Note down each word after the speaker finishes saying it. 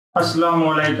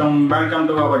Assalamu alaikum. Welcome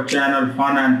to our channel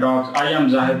Fun and Talks. I am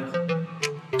Zahid.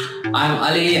 I'm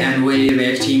Ali and we're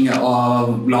reacting a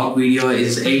vlog video.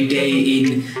 Is 8 day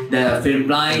in the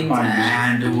Philippines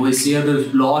and we see the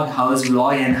vlog, how's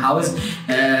vlog and how's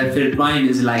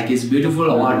Philippines is like. It's beautiful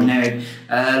or not.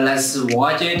 Let's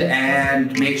watch it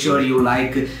and make sure you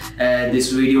like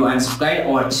this video and subscribe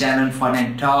our channel Fun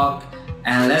and Talk,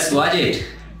 and let's watch it.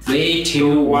 3,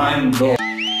 2, 1, go.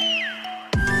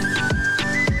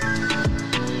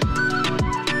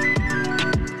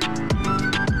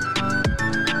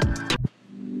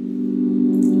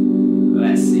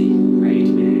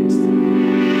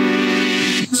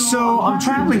 So I'm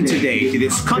traveling today to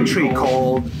this country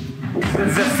called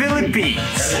the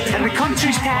Philippines, and the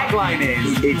country's tagline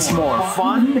is, "It's more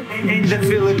fun in the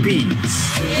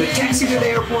Philippines." The taxi to the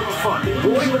airport is fun,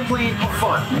 boarding the plane is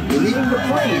fun, leaving the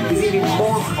plane is even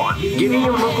more fun, getting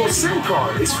your local SIM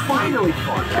card is finally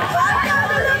fun. Welcome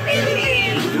to the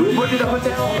Philippines! Uber to the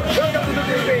hotel, welcome to the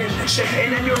Philippines. Check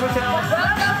in at your hotel,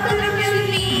 Welcome to the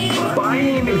Philippines!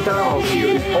 buying a McDonald's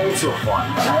here is also fun.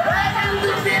 Welcome to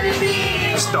the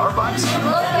Philippines! Starbucks,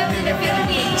 Welcome to the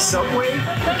Philippines! Subway,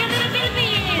 Welcome to the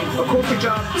Philippines! a coffee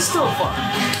job is still fun.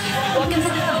 Welcome to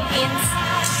the Philippines!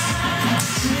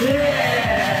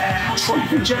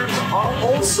 Traffic jams are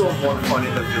also more fun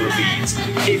in the Philippines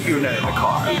if you're not in a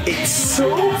car. It's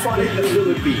so fun in the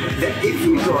Philippines that if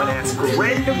you go and ask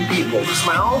random people to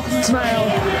smile, smile,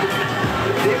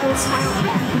 they will smile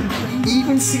back.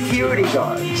 Even security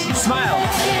guards smile.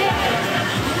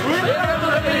 Welcome to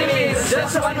the Philippines.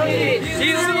 That's what we need. See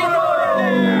you soon.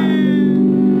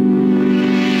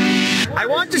 I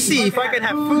want to see if I can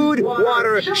have food,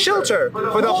 water, shelter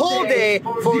for the whole day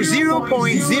for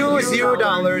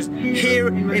 $0.00 here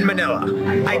in Manila.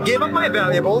 I gave up my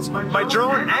valuables, my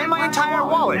drone, and my entire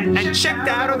wallet and checked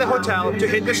out of the hotel to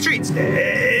hit the streets.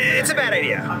 It's a bad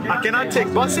idea. I cannot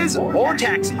take buses or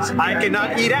taxis. I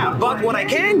cannot eat out. But what I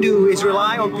can do is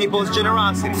rely on people's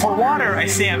generosity. For water, I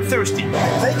say I'm thirsty.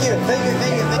 Thank you.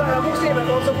 I'm Muslim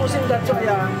and also Muslim, that's why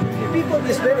if people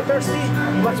is very thirsty,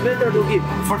 much better to give.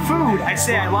 For food, I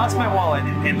say I lost my wallet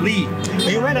and leave.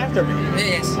 You ran after me.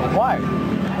 Yes. Why?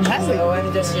 So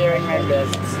I'm just sharing my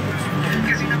best.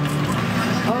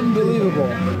 Unbelievable.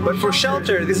 But for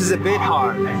shelter, this is a bit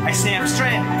hard. I say I'm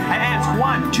stranded. I ask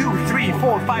 1, 2, 3,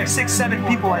 4, 5, 6, 7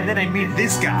 people, and then I meet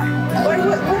this guy. What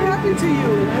happened to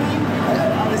you?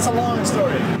 It's a long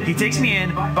story. He takes me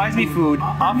in, buys me food,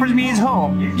 offers me his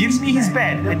home, gives me his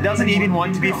bed, and doesn't even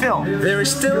want to be filmed. There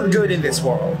is still good in this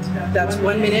world. That's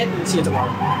 1 minute. See you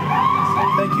tomorrow.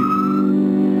 Thank you.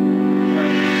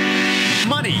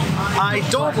 Money. I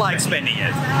don't like spending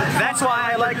it. That's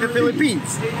why I like the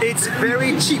Philippines. It's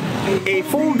very cheap. A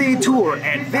full day tour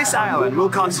at this island will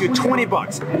cost you 20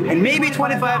 bucks and maybe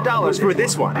 $25 for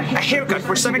this one. A haircut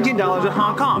for $17 in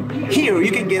Hong Kong. Here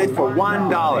you can get it for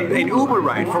 $1. An Uber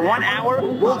ride for 1 hour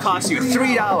will cost you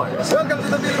 $3. Welcome to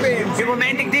the Philippines. A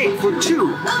romantic date for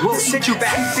 2 will set you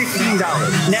back $15.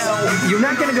 Now, you're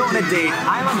not gonna go on a date,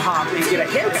 island hop, and get a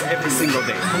haircut every single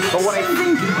day. But what I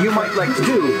think you might like to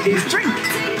do is drink.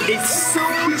 It's so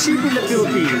cheap in the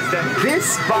Philippines that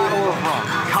this bottle of rum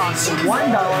costs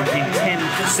 $1.10.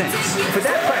 For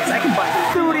that price, I can buy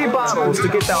 30 bottles to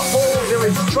get the whole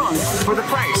village drunk for the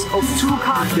price of 2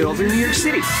 cocktails in New York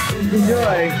City.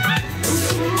 Enjoy.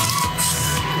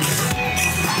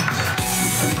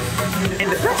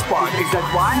 And the best part is that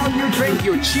while you drink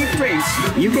your cheap drinks,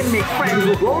 you can make friends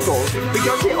with locals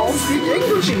because they all speak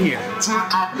English in here.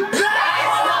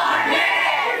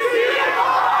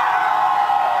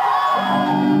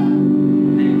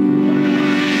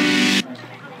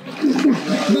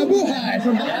 Mabuhay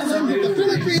from the island of the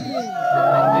Philippines.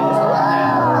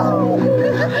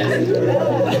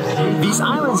 These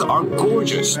islands are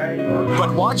gorgeous,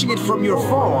 but watching it from your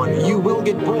phone, you will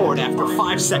get bored after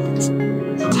 5 seconds.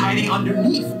 Hiding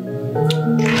underneath.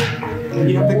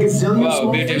 You have the gazillion Wow,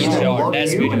 small beautiful fish that shot. love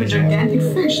That's you and a beautiful. gigantic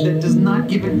fish that does not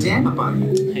give a damn about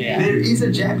you. Yeah. There is a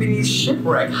Japanese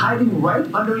shipwreck hiding right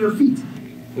under your feet.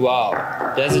 Wow,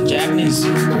 there's a Japanese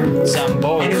some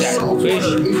boat And if that saltwater fish.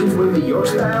 isn't really your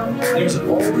style, there's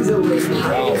always a lake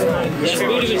Wow, hiding that's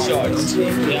beautiful shots.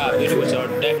 Yeah, beautiful shot,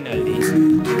 definitely.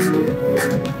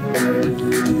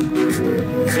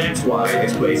 That's why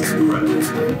this place is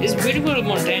incredible. It's beautiful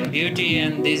mountain beauty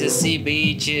and there's a sea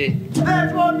beach.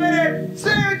 That's 1 minute! See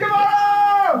you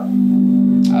tomorrow!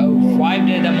 5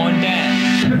 days the mountain.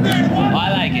 I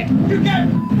like it. You get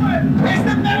it's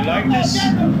the like this?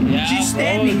 Yeah, She's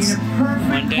standing in a perfect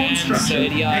bone dense structure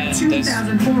area at and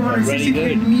 2,468 really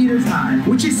good. meters high,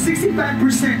 which is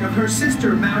 65% of her sister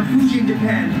Mount Fuji in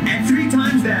Japan, and 3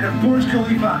 times that of Burj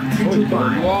Khalifa in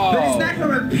Dubai. Wow. But it's not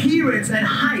her appearance and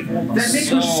height that makes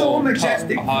her so So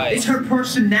majestic. high. It's her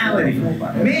personality.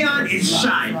 Mayeon is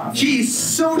shy. She is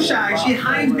so shy, she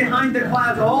hides behind the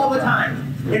clouds all the time.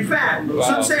 In fact,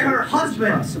 some say her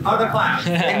husband are the clouds.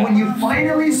 And when you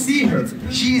finally see her,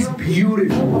 she's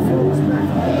beautiful.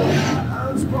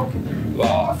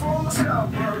 Wow.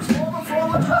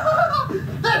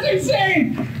 That's insane!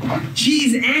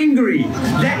 She's angry.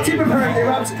 That tip of hers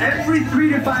erupts every 3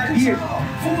 to 5 years.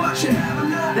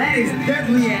 That is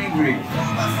deadly angry.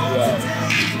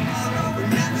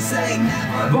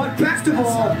 But best of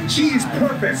all, she is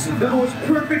perfect. The most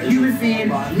perfect human being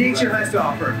nature has to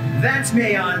offer. That's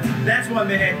Mayeon. That's 1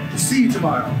 minute. See you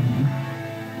tomorrow.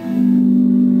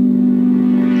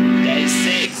 Day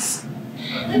 6.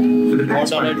 For the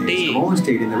past What 5 a days, day. I've only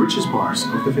stayed in the richest parts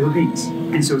of the Philippines.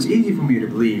 And so it's easy for me to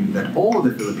believe that all of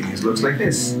the Philippines looks like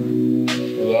this.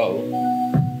 Wow.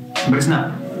 But it's not.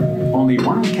 Only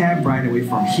 1 cab ride away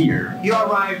from here, you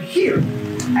arrive here,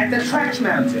 at the Trash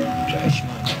Mountain,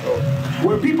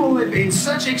 where people live in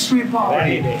such extreme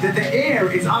poverty that the air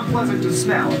is unpleasant to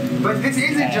smell. But this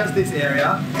isn't just this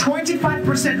area.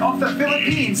 25% of the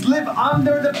Philippines live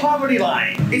under the poverty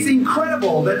line. It's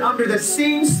incredible that under the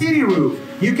same city roof,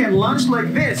 you can lunch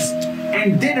like this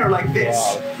and dinner like this.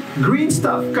 Green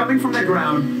stuff coming from the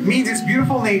ground means it's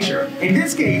beautiful nature. In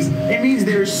this case, it means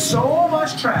there's so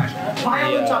much trash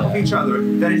piled on top of each other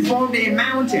that it formed a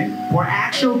mountain where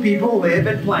actual people live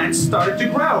and plants started to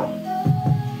grow.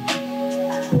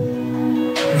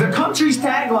 The country's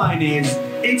tagline is,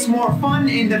 "It's more fun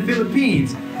in the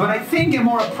Philippines," but I think a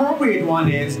more appropriate one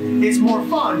is, "It's more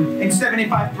fun in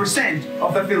 75%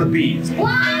 of the Philippines."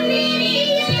 1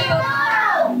 minute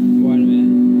tomorrow. 1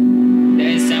 minute.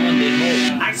 Day 7 day more.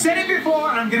 I said it before,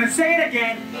 and I'm gonna say it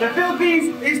again. The Philippines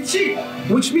is cheap,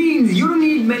 which means you don't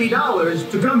need many dollars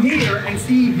to come here and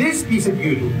see this piece of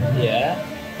beauty. Yeah.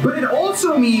 But it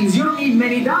also means you don't need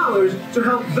many dollars to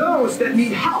help those that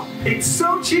need help. It's so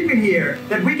cheap in here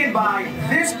that we can buy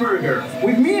this burger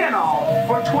with meat and all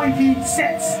for 20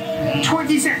 cents.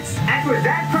 20 cents. And for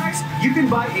that price, you can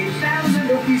buy 1,000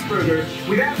 rupees burger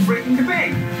without breaking the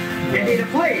bank. And in a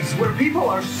place where people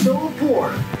are so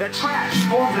poor that trash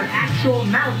forms an actual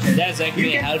mountain, That's actually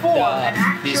you can helped, form an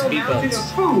these actual mountain peoples.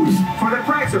 of food for the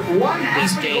price of 1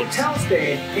 These average kids. hotel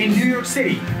stay in New York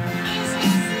City.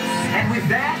 And with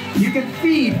that, you can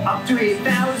feed up to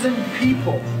 1,000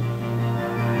 people.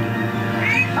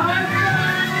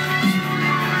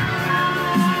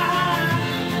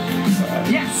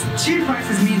 Yes, cheap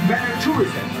prices mean better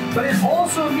tourism, but it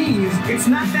also means it's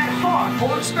not that hard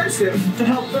or expensive to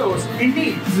help those in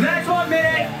need. That's 1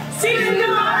 minute. See you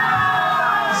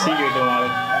tomorrow. See you tomorrow.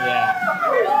 Yeah.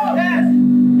 Yes.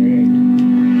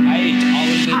 I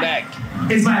will be back.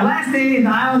 It's my last day in the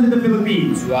islands of the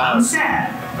Philippines. Wow. I'm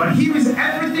sad, but here is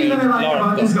everything that I like Lot of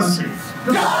about this guns. country.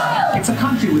 It's a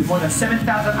country with more than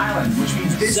 7,000 islands, which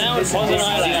means this and this and 7,000 this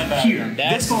islands. here.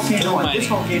 That's This volcano and this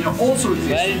too volcano also Where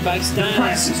in exist. Pakistan? The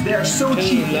prices, they are so Too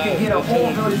cheap you low, can get a too whole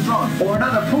low. village drunk or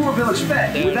another poor village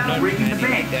fed They're without not breaking the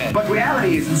really bank. that. But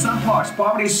reality is, in some parts,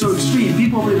 poverty is so extreme,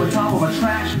 people live on top of a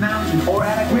trash mountain or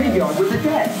at a graveyard with the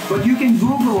dead. But you can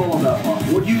Google all of that.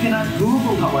 What you cannot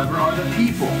Google, however, are the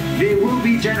people. They will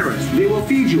be generous. They will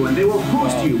feed you and they will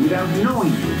host you without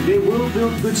knowing you. They will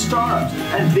build good startups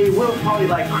and they will party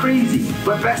like crazy.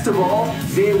 But best of all,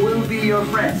 they will be your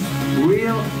friends.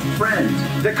 Real friends.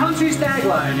 The country's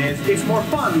tagline is, "It's more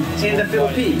fun in the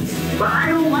Philippines." But I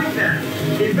don't like that.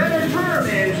 A better term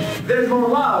is, "There's more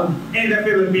love in the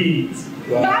Philippines."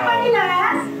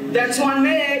 That's 1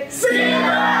 minute. See you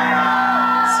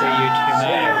tomorrow. See you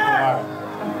tomorrow.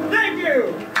 Thank you.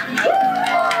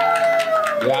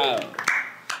 Wow.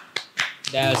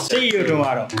 That's See you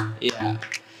tomorrow. Yeah.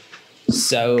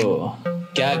 So,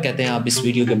 क्या कहते हैं आप इस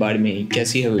video के बारे में?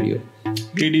 कैसी है वीडियो?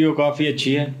 वीडियो काफी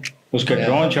अच्छी है. उसके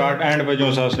ड्रोन शॉट एंड पे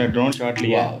जो सा उसने ड्रोन शॉट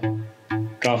लिया है,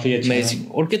 काफी अच्छा है. Amazing.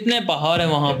 और कितने पहाड़ हैं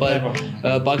वहाँ पर.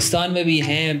 पाकिस्तान में भी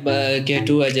हैं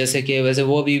K2 है, जैसे कि वैसे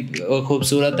वो भी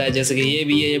खूबसूरत है, जैसे कि ये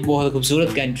भी है, ये बहुत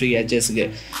खूबसूरत कंट्री है, जैसे कि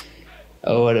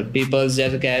और पीपल्स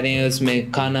जैसे कह रहे हैं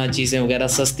उसमें खाना चीज़ें वगैरह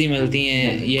सस्ती मिलती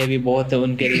हैं. ये भी बहुत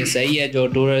उनके लिए सही है जो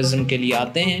टूरिज्म के लिए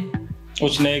आते हैं.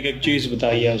 उसने एक चीज़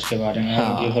बताई है उसके बारे में.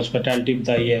 हाँ. हॉस्पिटैलिटी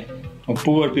बताई है और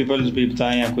पुअर पीपल्स भी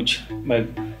बताए हैं कुछ.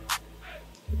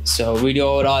 सो वीडियो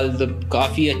ओवरऑल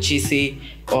काफ़ी अच्छी सी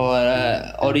और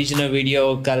ओरिजिनल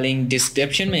वीडियो का लिंक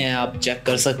डिस्क्रिप्शन में है, आप चेक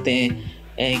कर सकते हैं.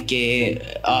 कि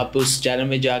आप उस चैनल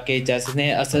में जाके जा सकते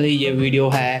हैं। असल ये वीडियो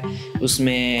है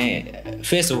उसमें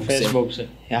फेसबुक से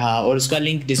हाँ, और उसका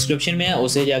लिंक डिस्क्रिप्शन में है,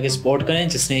 उसे जाके सपोर्ट करें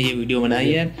जिसने ये वीडियो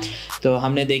बनाई है। तो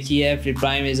हमने देखी है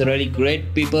Philippine is really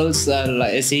great peoples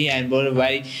ऐसी and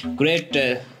very great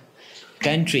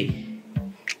country,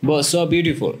 but so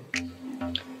beautiful.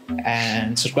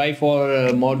 And subscribe for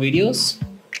more videos,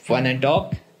 Fun and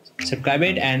Talk. Subscribe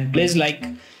it and please like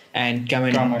and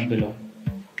comment below.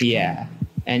 Yeah,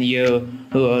 and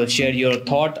you share your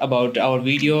thought about our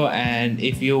video, and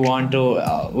if you want to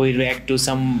we react to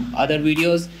some other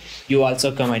videos, you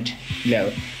also comment below.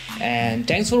 And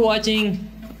thanks for watching.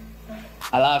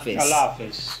 Allah Hafiz. Allah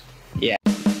Hafiz. Yeah.